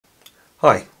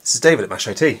Hi, this is David at Mash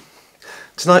IT.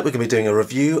 Tonight we're going to be doing a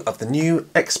review of the new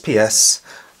XPS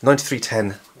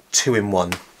 9310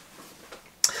 2-in-1.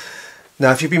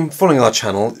 Now if you've been following our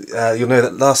channel, you'll know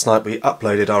that last night we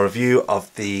uploaded our review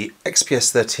of the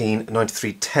XPS 13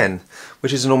 9310,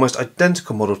 which is an almost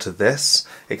identical model to this,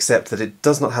 except that it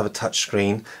does not have a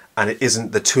touchscreen and it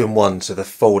isn't the 2-in-1, so the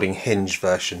folding hinge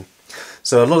version.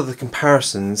 So a lot of the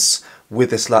comparisons with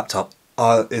this laptop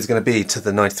is going to be to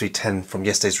the 9310 from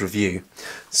yesterday's review.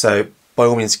 So by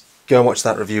all means go and watch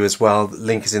that review as well. The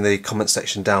link is in the comment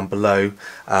section down below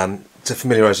to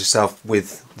familiarise yourself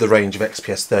with the range of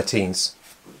XPS 13s.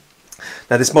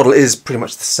 Now this model is pretty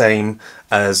much the same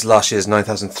as last year's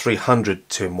 9300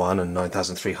 2-in-1 and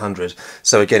 9300.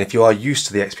 So again, if you are used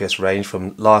to the XPS range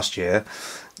from last year,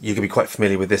 you can be quite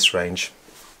familiar with this range.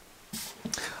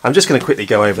 I'm just going to quickly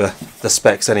go over the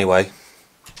specs anyway.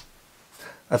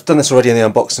 I've done this already in the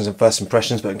unboxings and first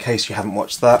impressions, but in case you haven't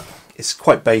watched that, it's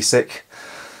quite basic.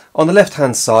 On the left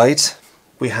hand side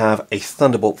we have a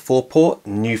Thunderbolt 4 port,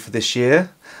 new for this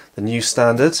year, the new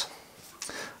standard.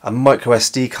 A micro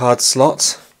SD card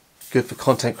slot, good for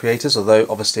content creators, although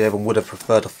obviously everyone would have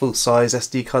preferred a full size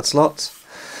SD card slot.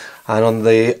 And on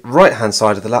the right hand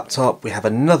side of the laptop we have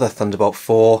another Thunderbolt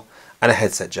 4 and a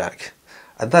headset jack.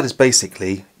 And that is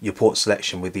basically your port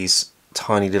selection with these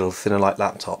tiny little thinner light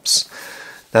laptops.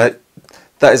 Now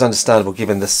that is understandable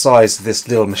given the size of this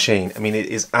little machine. I mean, it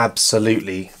is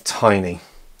absolutely tiny.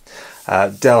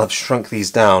 Dell have shrunk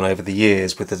these down over the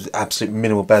years with the absolute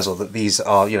minimal bezel that these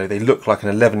are, you know, they look like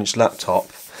an 11-inch laptop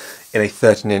in a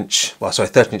 13-inch, well sorry,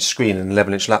 13-inch screen in an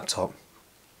 11-inch laptop.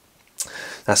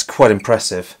 That's quite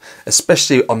impressive,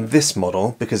 especially on this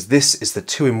model because this is the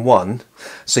 2-in-1,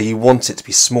 so you want it to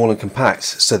be small and compact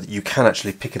so that you can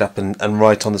actually pick it up and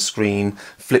write on the screen,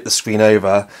 flip the screen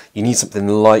over. You need something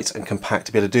light and compact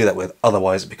to be able to do that with,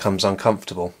 otherwise it becomes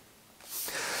uncomfortable.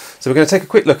 So we're going to take a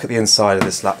quick look at the inside of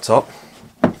this laptop.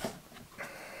 There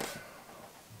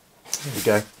we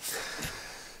go.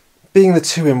 Being the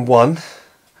 2-in-1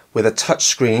 with a touch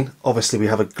screen, obviously we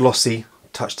have a glossy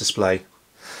touch display.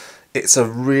 It's a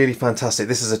really fantastic,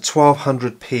 this is a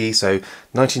 1200p, so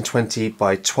 1920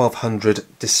 by 1200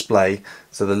 display,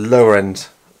 so the lower end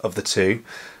of the two,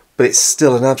 but it's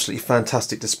still an absolutely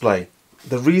fantastic display.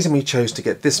 The reason we chose to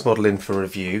get this model in for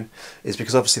review is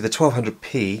because obviously the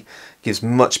 1200p gives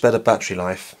much better battery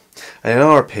life, and in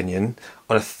our opinion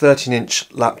on a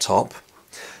 13-inch laptop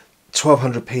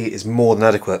 1200p is more than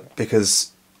adequate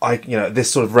because at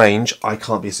this sort of range I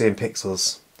can't be seeing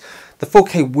pixels. The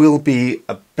 4K will be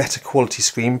a better quality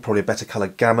screen, probably a better colour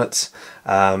gamut,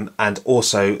 and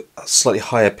also a slightly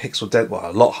higher pixel density, well,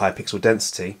 a lot higher pixel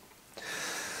density.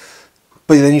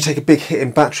 But then you take a big hit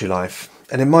in battery life.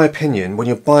 And in my opinion, when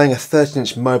you're buying a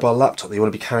 13-inch mobile laptop that you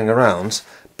want to be carrying around,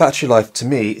 battery life to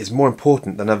me is more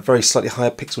important than a very slightly higher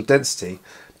pixel density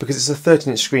because it's a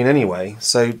 13-inch screen anyway.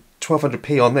 So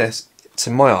 1200p on this,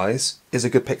 to my eyes, is a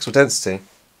good pixel density.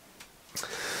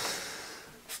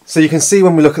 So you can see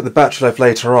when we look at the battery life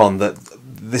later on that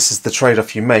this is the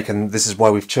trade-off you make, and this is why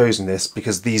we've chosen this,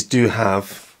 because these do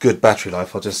have good battery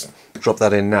life. I'll just drop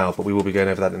that in now, but we will be going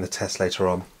over that in the test later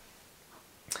on.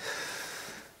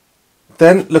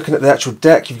 Then looking at the actual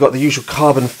deck, you've got the usual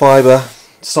carbon fibre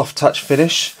soft touch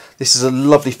finish. This is a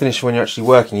lovely finish when you're actually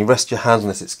working. You rest your hands on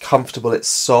this, it's comfortable, it's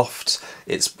soft,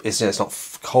 it's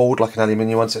not cold like an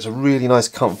aluminium one, so it's a really nice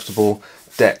comfortable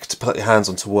deck to put your hands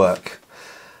on to work.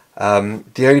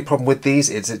 The only problem with these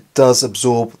is it does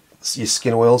absorb your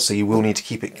skin oil, so you will need to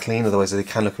keep it clean, otherwise they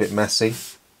can look a bit messy.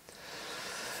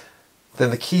 Then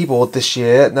the keyboard this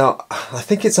year, now I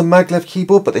think it's a maglev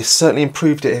keyboard, but they've certainly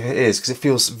improved it if it is, because it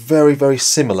feels very, very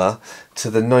similar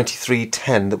to the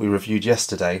 9310 that we reviewed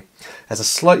yesterday. It has a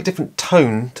slightly different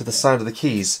tone to the sound of the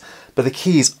keys, but the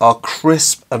keys are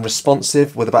crisp and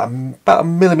responsive with about a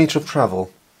millimetre of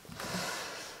travel.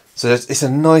 So it's a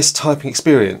nice typing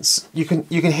experience. You can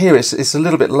hear it, it's a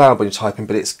little bit loud when you're typing,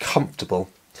 but it's comfortable.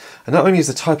 And not only is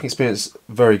the typing experience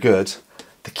very good,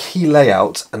 the key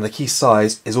layout and the key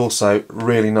size is also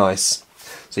really nice.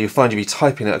 So you'll find you'll be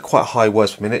typing at quite high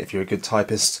words per minute if you're a good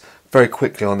typist very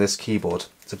quickly on this keyboard.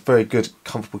 It's a very good,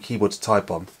 comfortable keyboard to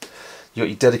type on. You've got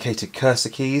your dedicated cursor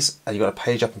keys, and you've got a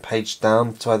page up and page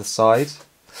down to either side.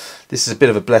 This is a bit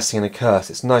of a blessing and a curse.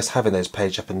 It's nice having those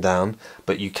page up and down,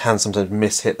 but you can sometimes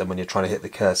miss-hit them when you're trying to hit the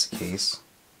cursor keys.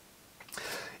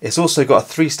 It's also got a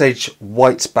 3-stage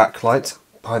white backlight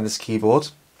behind this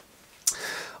keyboard.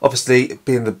 Obviously,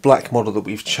 being the black model that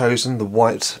we've chosen, the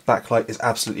white backlight is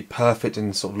absolutely perfect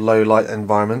in sort of low light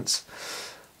environments.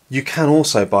 You can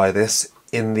also buy this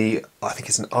in the, I think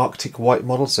it's an Arctic white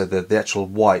model, so the actual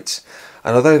white.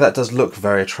 And although that does look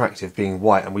very attractive being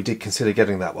white, and we did consider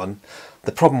getting that one,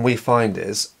 the problem we find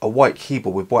is a white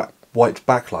keyboard with white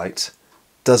backlight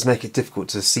does make it difficult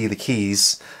to see the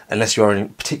keys unless you are in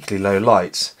particularly low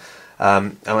light.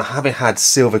 And having had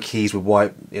silver keys with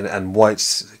white and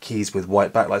white keys with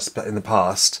white backlights in the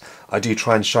past, I do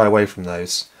try and shy away from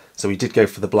those. So we did go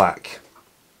for the black.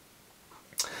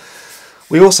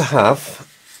 We also have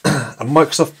a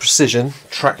Microsoft Precision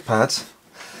trackpad.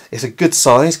 It's a good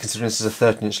size considering this is a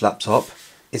 13-inch laptop.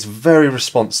 It's very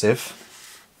responsive.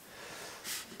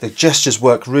 The gestures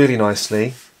work really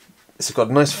nicely. It's got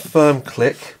a nice firm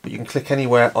click, but you can click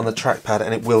anywhere on the trackpad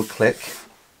and it will click.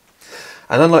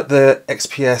 And unlike the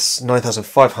XPS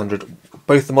 9500,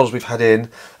 both the models we've had in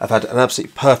have had an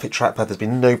absolutely perfect trackpad. There's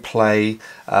been no play.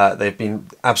 They've been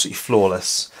absolutely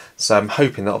flawless. So I'm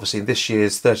hoping that obviously in this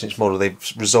year's 13-inch model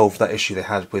they've resolved that issue they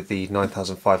had with the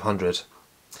 9500.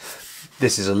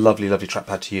 This is a lovely, lovely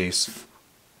trackpad to use.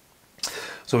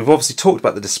 So we've obviously talked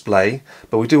about the display,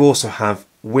 but we do also have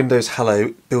Windows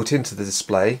Hello built into the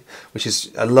display, which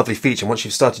is a lovely feature. Once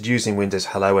you've started using Windows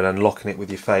Hello and unlocking it with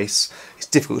your face, it's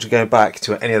difficult to go back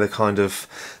to any other kind of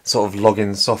sort of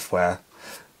login software.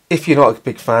 If you're not a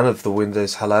big fan of the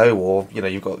Windows Hello, or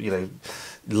you've got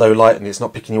low light and it's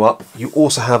not picking you up, you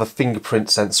also have a fingerprint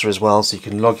sensor as well, so you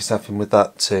can log yourself in with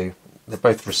that too. They're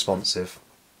both responsive.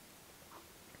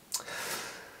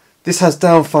 This has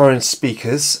down-firing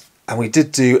speakers, and we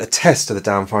did do a test of the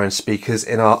down-firing speakers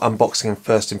in our unboxing and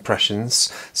first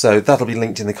impressions, so that'll be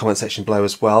linked in the comment section below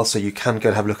as well, so you can go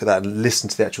and have a look at that and listen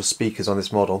to the actual speakers on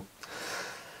this model.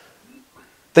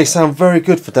 They sound very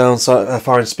good for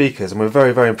down-firing speakers, and we're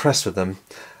very, very impressed with them.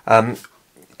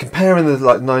 Comparing the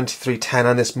 9310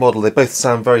 and this model, they both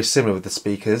sound very similar with the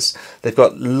speakers. They've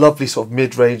got lovely sort of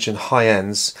mid-range and high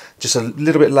ends, just a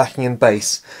little bit lacking in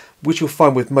bass, which you'll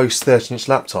find with most 13-inch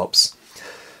laptops.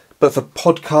 But for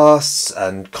podcasts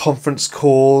and conference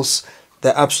calls,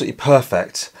 they're absolutely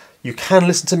perfect. You can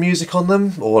listen to music on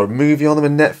them or a movie on them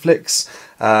in Netflix,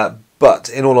 but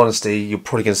in all honesty, you're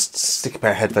probably going to stick a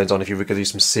pair of headphones on if you're going to do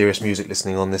some serious music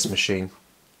listening on this machine.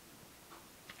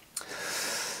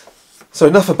 So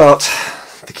enough about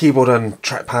the keyboard and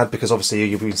trackpad, because obviously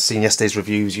you've seen yesterday's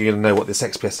reviews, you're going to know what this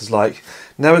XPS is like.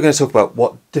 Now we're going to talk about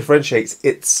what differentiates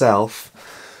itself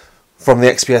from the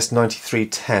XPS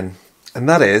 9310, and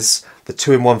that is the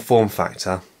 2-in-1 form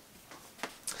factor.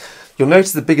 You'll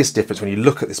notice the biggest difference when you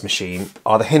look at this machine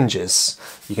are the hinges.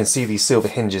 You can see these silver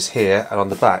hinges here and on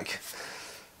the back.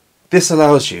 This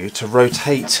allows you to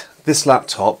rotate this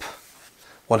laptop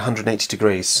 180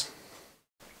 degrees.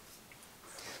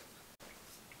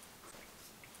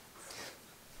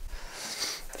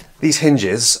 These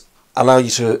hinges allow you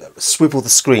to swivel the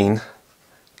screen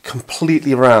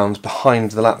completely round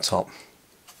behind the laptop,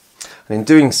 and in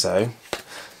doing so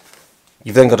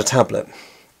you've then got a tablet.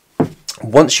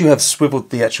 Once you have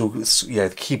swiveled the actual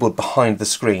the keyboard behind the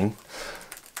screen,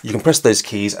 you can press those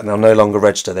keys and they'll no longer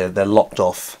register, they're locked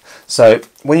off. So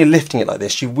when you're lifting it like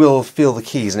this, you will feel the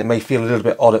keys and it may feel a little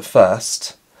bit odd at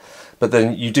first, but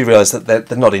then you do realise that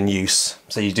they're not in use,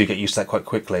 so you do get used to that quite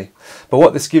quickly. But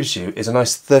what this gives you is a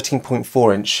nice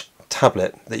 13.4-inch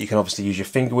tablet that you can obviously use your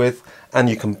finger with, and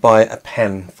you can buy a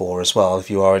pen for as well if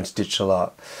you are into digital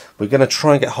art. We're going to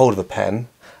try and get hold of a pen,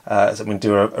 so I'm going to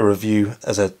do a review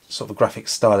as a sort of a graphic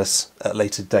stylus at a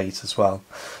later date as well.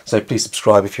 So please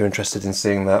subscribe if you're interested in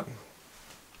seeing that.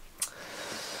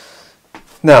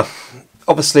 Now,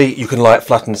 obviously you can lie it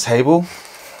flat on the table.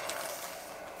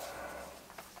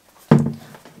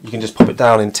 You can just pop it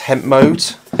down in temp mode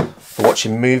for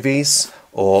watching movies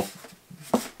or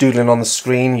doodling on the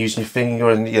screen using your finger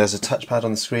and as a touchpad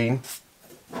on the screen.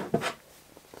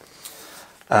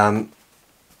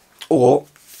 Or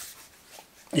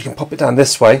you can pop it down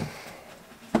this way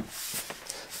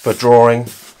for drawing,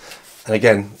 and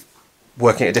again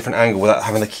working at a different angle without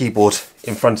having the keyboard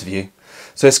in front of you.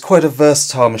 So it's quite a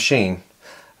versatile machine.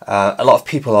 A lot of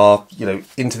people are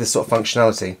into this sort of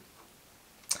functionality.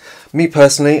 Me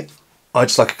personally, I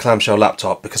just like a clamshell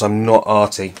laptop because I'm not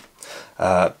arty.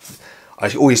 I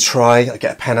always try, I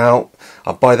get a pen out,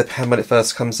 I'll buy the pen when it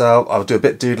first comes out, I'll do a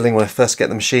bit of doodling when I first get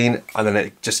the machine, and then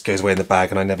it just goes away in the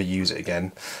bag and I never use it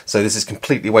again. So this is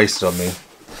completely wasted on me.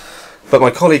 But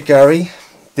my colleague Gary,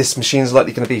 this machine is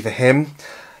likely going to be for him.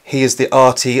 He is the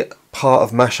arty part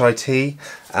of MASH IT,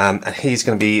 and he's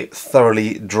going to be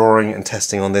thoroughly drawing and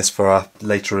testing on this for our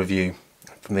later review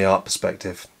from the art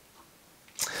perspective.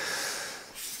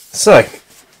 So,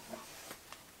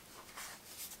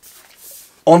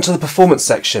 on to the performance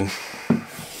section.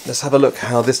 Let's have a look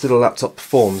how this little laptop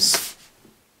performs.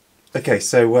 Okay,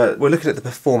 so we're looking at the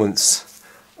performance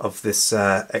of this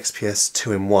XPS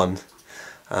 2-in-1.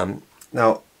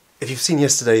 Now, if you've seen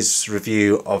yesterday's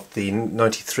review of the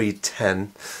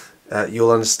 9310, you'll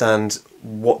understand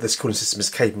what this cooling system is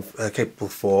capable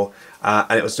for,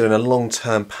 and it was doing a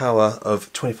long-term power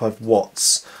of 25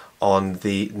 watts on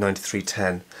the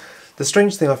 9310. The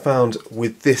strange thing I found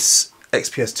with this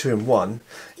XPS 2-in-1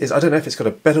 is I don't know if it's got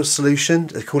a better solution,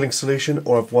 a cooling solution,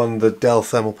 or I've won the Dell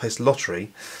Thermal Paste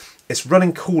lottery. It's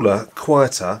running cooler,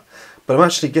 quieter, but I'm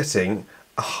actually getting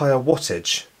a higher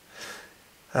wattage.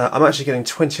 I'm actually getting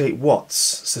 28 watts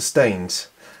sustained.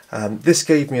 This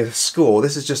gave me a score,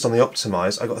 this is just on the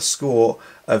optimised, I got a score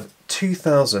of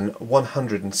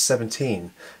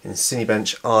 2,117 in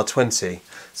Cinebench R20.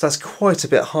 So that's quite a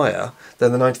bit higher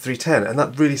than the 9310, and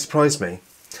that really surprised me.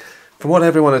 From what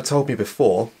everyone had told me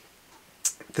before,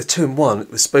 the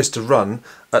 2-in-1 was supposed to run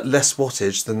at less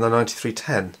wattage than the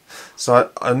 9310.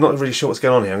 So I'm not really sure what's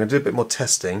going on here. I'm going to do a bit more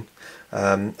testing,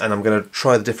 and I'm going to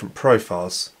try the different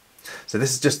profiles. So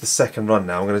this is just the second run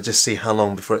now. I'm going to just see how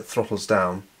long before it throttles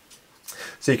down.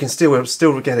 So you can we're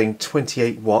still getting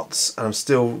 28 watts, and I'm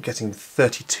still getting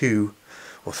 32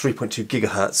 or 3.2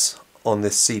 gigahertz on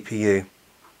this CPU.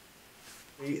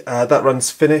 That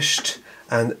run's finished,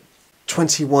 and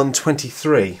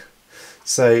 21:23.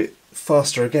 So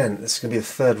faster again. This is going to be the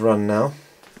third run now.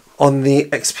 On the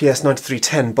XPS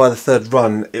 9310, by the third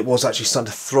run, it was actually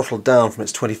starting to throttle down from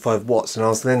its 25 watts, and I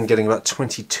was then getting about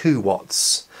 22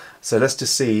 watts. So let's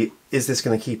just see, is this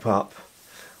going to keep up,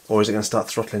 or is it going to start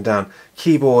throttling down?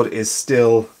 Keyboard is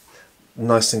still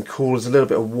nice and cool. There's a little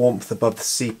bit of warmth above the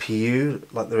CPU,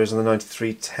 like there is on the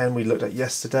 9310 we looked at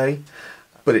yesterday.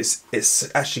 But it's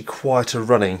actually quieter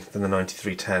running than the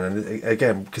 9310, and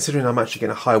again, considering I'm actually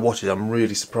getting a higher wattage, I'm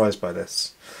really surprised by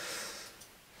this.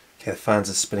 Okay, the fans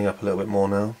are spinning up a little bit more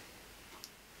now.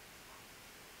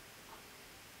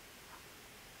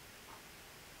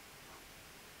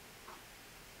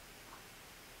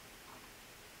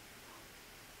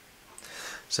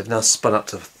 So they've now spun up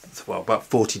to, well, about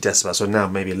 40 decibels, so now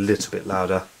maybe a little bit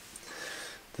louder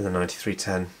than the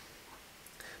 9310.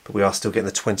 But we are still getting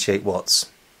the 28 watts.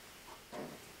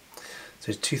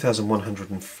 So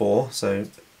 2,104, so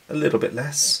a little bit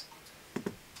less.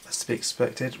 That's to be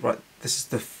expected. Right, this is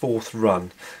the fourth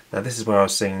run. Now this is where I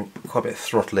was seeing quite a bit of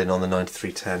throttling on the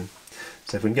 9310.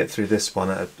 So if we can get through this one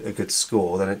at a good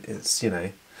score, then it's, you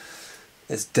know,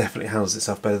 it's definitely handles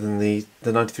itself better than the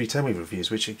 9310 we reviewed,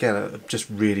 which again I'm just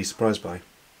really surprised by.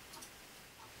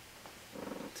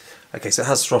 Okay, so it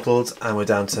has throttled, and we're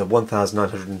down to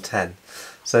 1,910.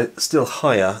 So still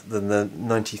higher than the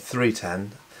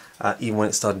 9310, even when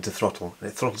it's starting to throttle. And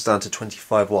it throttles down to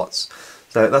 25 watts.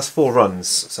 So that's 4 runs,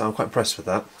 so I'm quite impressed with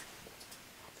that.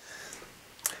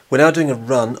 We're now doing a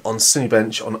run on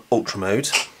Cinebench on Ultra mode.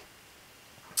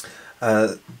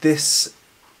 This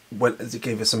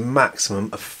gave us a maximum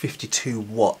of 52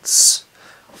 watts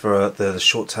for the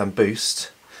short-term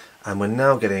boost, and we're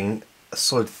now getting a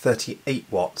solid 38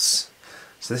 watts.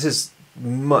 So this is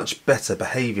much better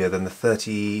behaviour than the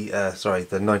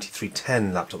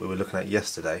 9310 laptop we were looking at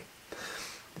yesterday.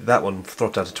 That one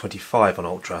throttled down to 25 on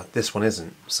Ultra. This one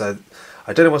isn't. So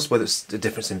I don't know whether it's a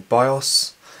difference in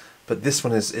BIOS, but this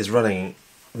one is running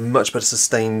much better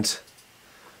sustained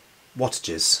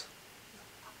wattages.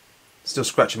 Still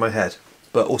scratching my head,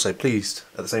 but also pleased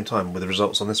at the same time with the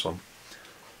results on this one.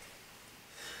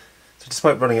 So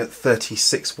despite running at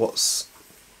 36 watts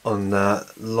on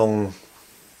long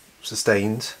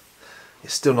sustained,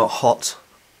 it's still not hot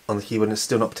on the keyboard, and it's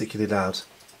still not particularly loud.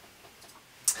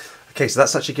 Okay, so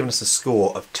that's actually given us a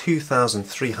score of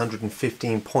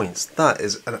 2,315 points. That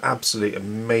is an absolutely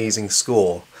amazing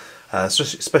score,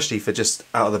 especially for just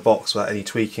out of the box without any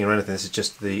tweaking or anything. This is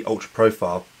just the Ultra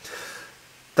profile.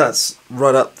 That's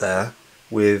right up there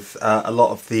with a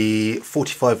lot of the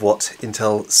 45 watt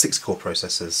Intel 6-core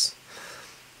processors.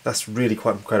 That's really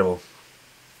quite incredible.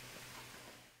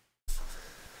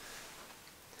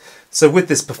 So with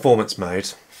this performance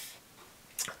mode,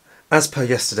 as per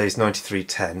yesterday's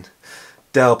 9310,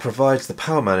 Dell provides the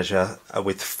Power Manager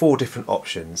with 4 different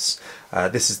options.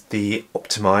 This is the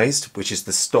optimized, which is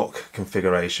the stock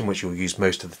configuration, which you'll use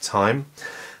most of the time.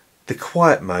 The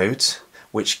quiet mode,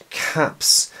 which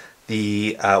caps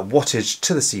the wattage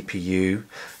to the CPU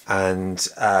and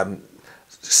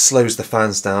slows the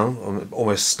fans down,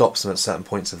 almost stops them at certain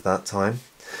points of that time.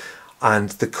 And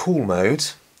the cool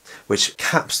mode, which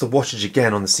caps the wattage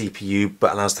again on the CPU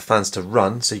but allows the fans to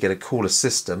run, so you get a cooler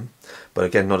system, but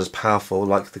again not as powerful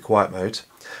like the quiet mode.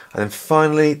 And then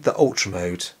finally the Ultra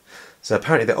mode. So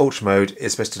apparently the Ultra mode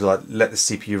is supposed to let the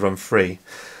CPU run free.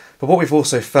 But what we've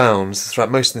also found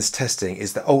throughout most of this testing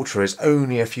is that Ultra is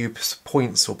only a few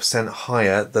points or percent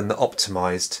higher than the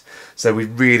optimised. So we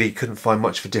really couldn't find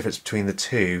much of a difference between the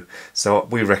two. So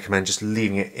we recommend just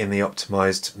leaving it in the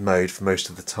optimised mode for most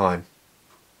of the time.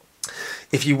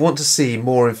 If you want to see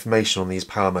more information on these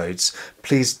power modes,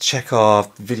 please check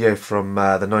our video from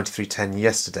the 9310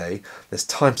 yesterday. There's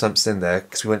timestamps in there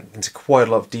because we went into quite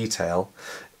a lot of detail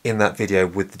in that video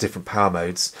with the different power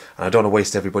modes, and I don't want to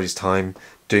waste everybody's time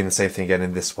doing the same thing again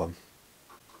in this one.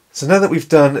 So now that we've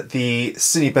done the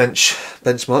Cinebench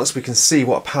benchmarks, we can see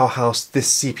what a powerhouse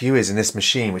this CPU is in this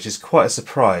machine, which is quite a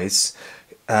surprise.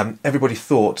 Everybody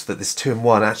thought that this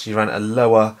 2-in-1 actually ran a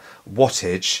lower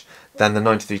wattage than the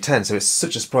 9310, so it's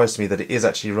such a surprise to me that it is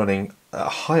actually running a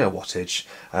higher wattage,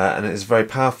 and it is very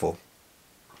powerful.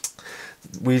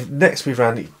 Next we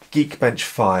ran Geekbench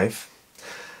 5.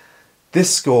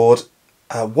 This scored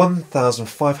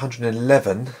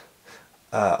 1511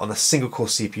 on a single core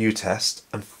CPU test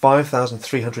and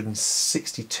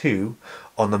 5362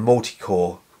 on the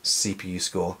multi-core CPU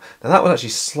score. Now that was actually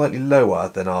slightly lower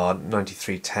than our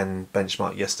 9310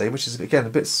 benchmark yesterday, which is again a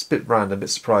bit random, a bit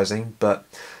surprising, but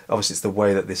obviously it's the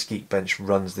way that this Geekbench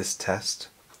runs this test.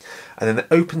 And then the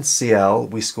OpenCL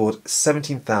we scored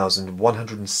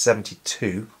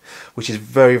 17,172, which is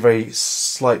very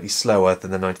slightly slower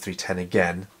than the 9310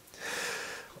 again.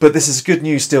 But this is good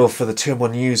news still for the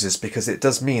 2-in-1 users, because it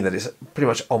does mean that it's pretty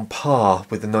much on par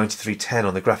with the 9310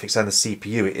 on the graphics and the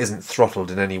CPU. It isn't throttled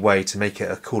in any way to make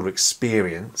it a cooler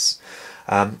experience.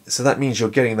 So that means you're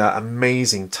getting that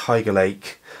amazing Tiger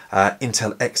Lake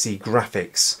Intel Xe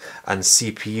graphics and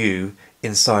CPU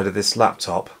inside of this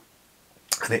laptop,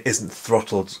 and it isn't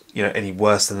throttled, any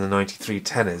worse than the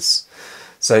 9310 is.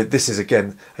 So this is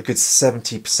again a good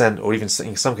 70%, or even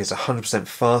in some cases 100%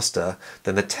 faster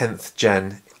than the 10th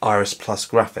gen Iris Plus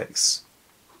graphics.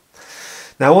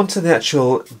 Now on to the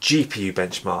actual GPU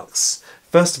benchmarks.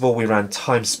 First of all, we ran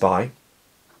Time Spy.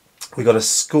 We got a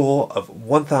score of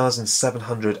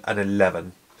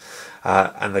 1711,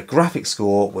 and the graphics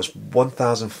score was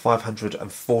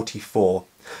 1544.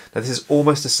 Now this is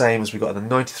almost the same as we got on the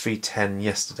 9310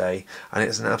 yesterday, and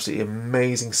it's an absolutely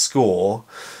amazing score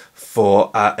for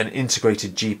an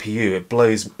integrated GPU. It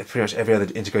blows pretty much every other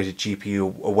integrated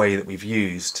GPU away that we've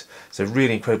used. So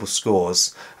really incredible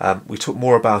scores. We talked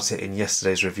more about it in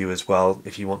yesterday's review as well,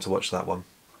 if you want to watch that one.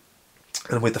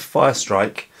 And with the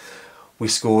Firestrike, we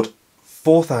scored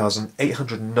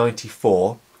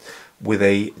 4,894 with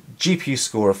a GPU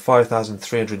score of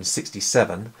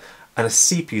 5,367 and a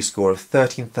CPU score of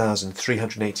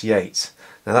 13,388.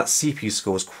 Now that CPU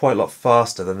score was quite a lot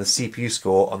faster than the CPU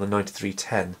score on the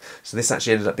 9310, so this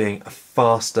actually ended up being a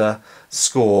faster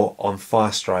score on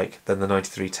Firestrike than the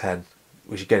 9310,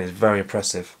 which again is very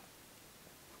impressive.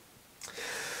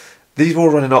 These were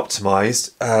all running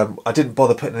optimised. I didn't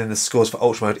bother putting in the scores for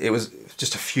Ultra mode. It was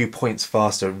just a few points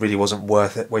faster. It really wasn't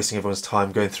worth it, wasting everyone's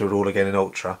time going through it all again in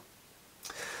Ultra.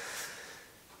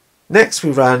 Next we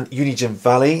ran Unigem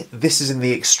Valley. This is in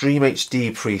the Extreme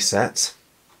HD preset,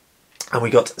 and we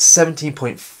got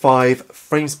 17.5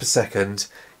 frames per second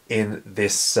in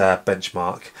this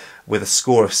benchmark with a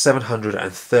score of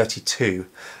 732.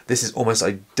 This is almost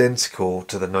identical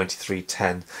to the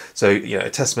 9310. So a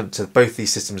testament to both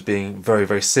these systems being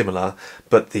very similar,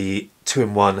 but the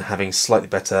 2-in-1 having slightly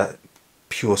better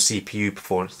pure CPU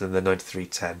performance than the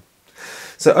 9310.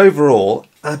 So overall,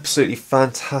 absolutely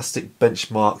fantastic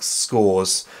benchmark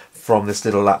scores from this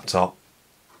little laptop.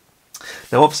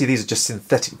 Now obviously these are just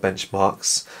synthetic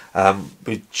benchmarks.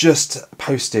 We just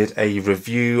posted a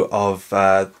review of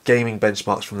gaming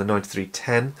benchmarks from the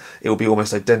 9310. It will be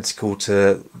almost identical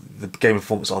to the gaming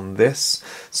performance on this.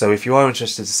 So if you are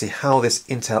interested to see how this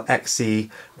Intel Xe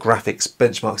graphics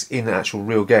benchmarks in actual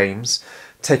real games,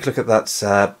 take a look at that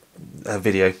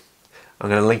video. I'm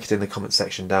going to link it in the comment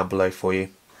section down below for you.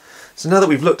 So now that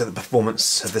we've looked at the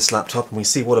performance of this laptop and we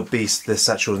see what a beast this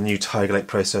actual new Tiger Lake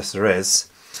processor is,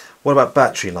 what about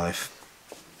battery life?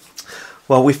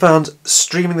 Well, we found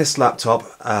streaming this laptop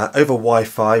over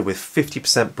Wi-Fi with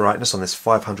 50% brightness on this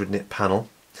 500 nit panel.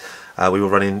 We were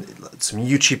running some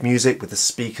YouTube music with the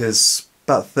speakers,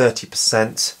 about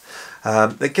 30%.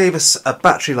 That gave us a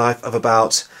battery life of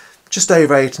about just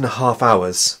over 8.5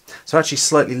 hours. So actually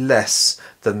slightly less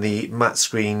than the matte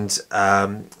screened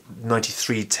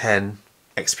 9310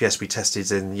 XPS we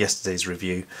tested in yesterday's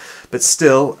review, but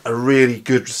still a really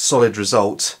good solid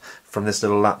result from this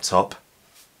little laptop.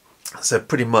 So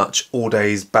pretty much all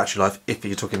day's battery life if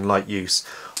you're talking light use.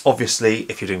 Obviously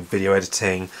if you're doing video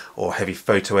editing or heavy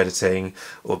photo editing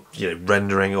or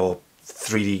rendering or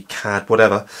 3D CAD,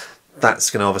 whatever, that's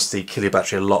going to obviously kill your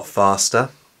battery a lot faster.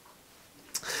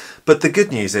 But the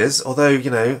good news is, although, you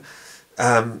know,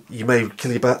 you may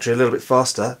kill your battery a little bit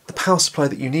faster, the power supply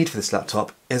that you need for this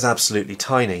laptop is absolutely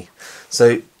tiny.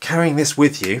 So carrying this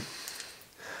with you,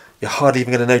 you're hardly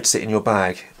even going to notice it in your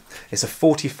bag. It's a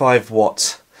 45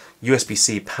 watt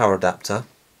USB-C power adapter,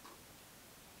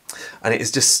 and it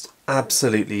is just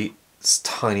absolutely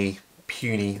tiny,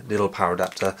 puny little power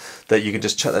adapter that you can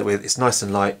just chuck that with. It's nice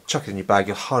and light, chuck it in your bag,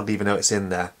 you'll hardly even know it's in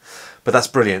there. But that's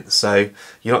brilliant, so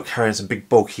you're not carrying some big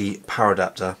bulky power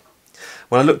adapter.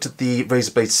 When I looked at the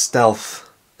Razer Blade Stealth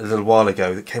a little while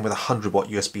ago, that came with a 100 watt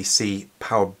USB-C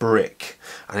power brick,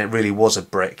 and it really was a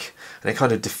brick, and it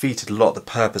kind of defeated a lot of the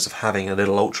purpose of having a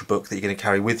little ultrabook that you're going to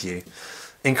carry with you.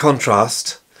 In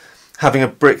contrast, having a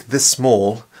brick this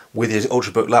small with your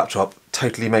ultrabook laptop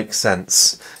totally makes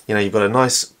sense. You know, you've got a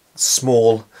nice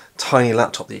small tiny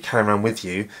laptop that you carry around with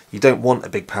you. You don't want a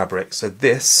big power brick, so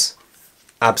this,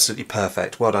 absolutely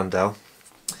perfect. Well done, Dell.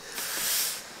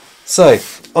 So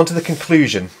on to the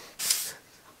conclusion.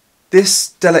 This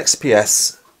Dell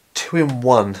XPS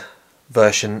 2-in-1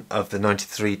 version of the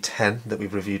 9310 that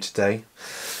we've reviewed today,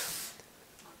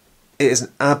 it is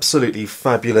an absolutely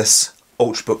fabulous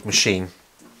ultrabook machine.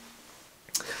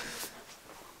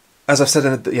 As I've said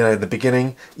in the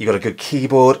beginning, you've got a good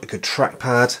keyboard, a good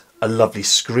trackpad, a lovely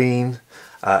screen.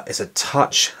 It's a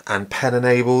touch and pen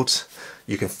enabled.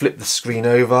 You can flip the screen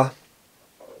over.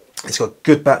 It's got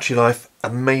good battery life,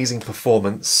 amazing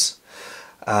performance.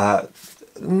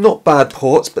 Not bad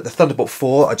ports, but the Thunderbolt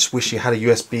 4, I just wish you had a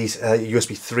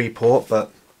USB 3 port,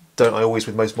 but don't I always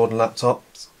with most modern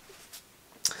laptops.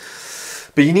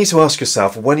 But you need to ask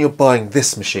yourself, when you're buying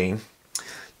this machine,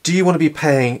 do you want to be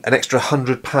paying an extra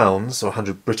 £100 or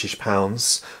 100 British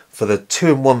pounds for the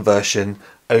 2-in-1 version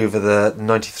over the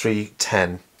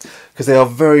 9310? Because they are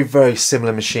very, very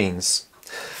similar machines.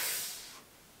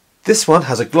 This one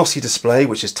has a glossy display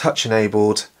which is touch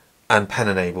enabled and pen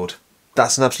enabled.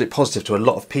 That's an absolute positive to a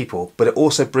lot of people, but it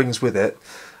also brings with it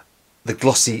the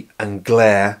glossy and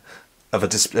glare of a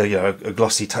display, a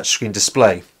glossy touchscreen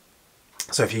display.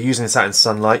 So if you're using this out in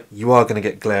sunlight, you are going to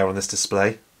get glare on this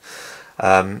display.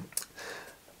 And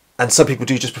some people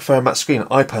do just prefer a matte screen.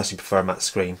 I personally prefer a matte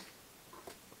screen.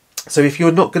 So if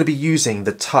you're not going to be using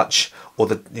the touch or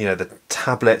the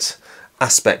tablet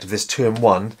aspect of this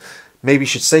 2-in-1, maybe you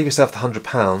should save yourself the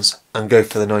 £100 and go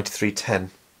for the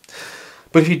 9310.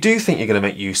 But if you do think you're going to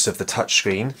make use of the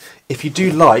touchscreen, if you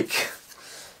do like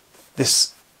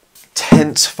this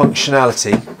tent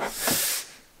functionality,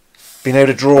 being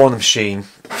able to draw on the machine,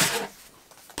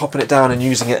 popping it down and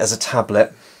using it as a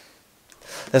tablet,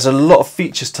 there's a lot of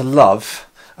features to love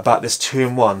about this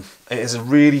 2-in-1. It is a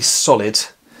really solid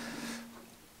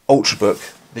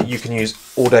ultrabook that you can use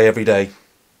all day, every day.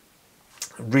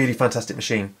 Really fantastic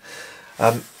machine.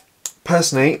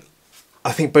 Personally,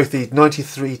 I think both the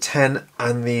 9310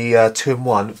 and the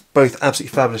 2-in-1, both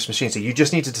absolutely fabulous machines. So you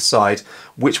just need to decide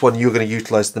which one you're going to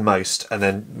utilise the most, and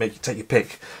then take your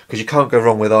pick, because you can't go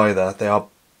wrong with either. They are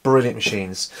brilliant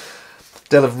machines.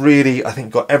 Dell have really, I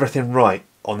think, got everything right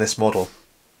on this model.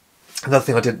 Another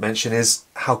thing I didn't mention is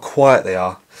how quiet they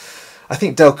are. I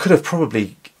think Dell could have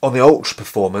probably, on the ultra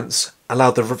performance,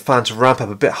 allowed the fan to ramp up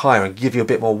a bit higher and give you a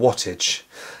bit more wattage,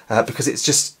 because it's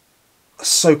just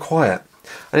so quiet.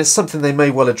 And it's something they may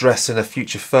well address in a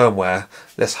future firmware,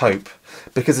 let's hope,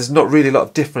 because there's not really a lot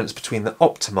of difference between the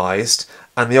optimised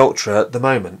and the ultra at the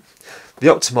moment. The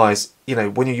optimised,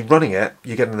 when you're running it,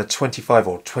 you're getting the 25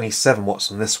 or 27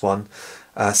 watts on this one,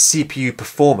 CPU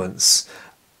performance,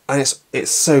 and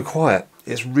it's so quiet.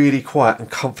 It's really quiet and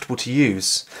comfortable to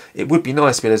use. It would be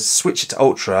nice to be able to switch it to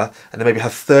ultra and then maybe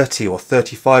have 30 or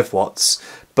 35 watts,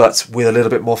 but with a little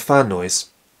bit more fan noise.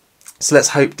 So let's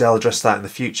hope Dell address that in the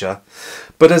future.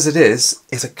 But as it is,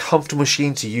 it's a comfortable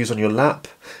machine to use on your lap.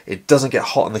 It doesn't get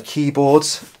hot on the keyboard,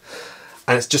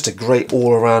 and it's just a great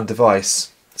all-around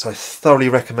device. So I thoroughly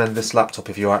recommend this laptop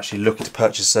if you're actually looking to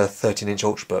purchase a 13-inch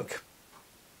Ultrabook.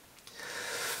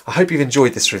 I hope you've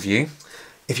enjoyed this review.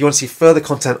 If you want to see further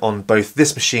content on both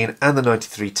this machine and the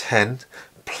 9310,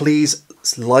 please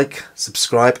like,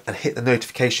 subscribe and hit the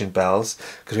notification bells,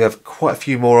 because we have quite a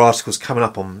few more articles coming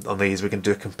up on these. We're going to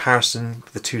do a comparison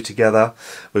of the two together.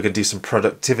 We're going to do some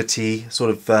productivity, sort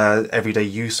of everyday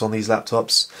use on these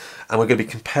laptops, and we're going to be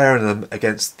comparing them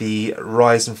against the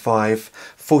Ryzen 5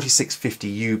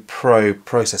 4650U Pro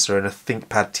processor and a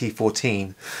ThinkPad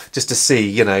T14, just to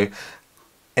see,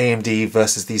 AMD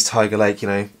versus these Tiger Lake,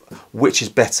 which is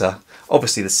better.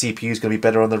 Obviously the CPU is going to be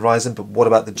better on the Ryzen, but what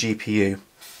about the GPU?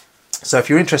 So if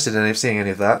you're interested in seeing any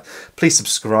of that, please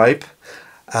subscribe.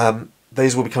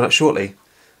 Those will be coming up shortly.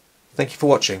 Thank you for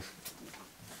watching.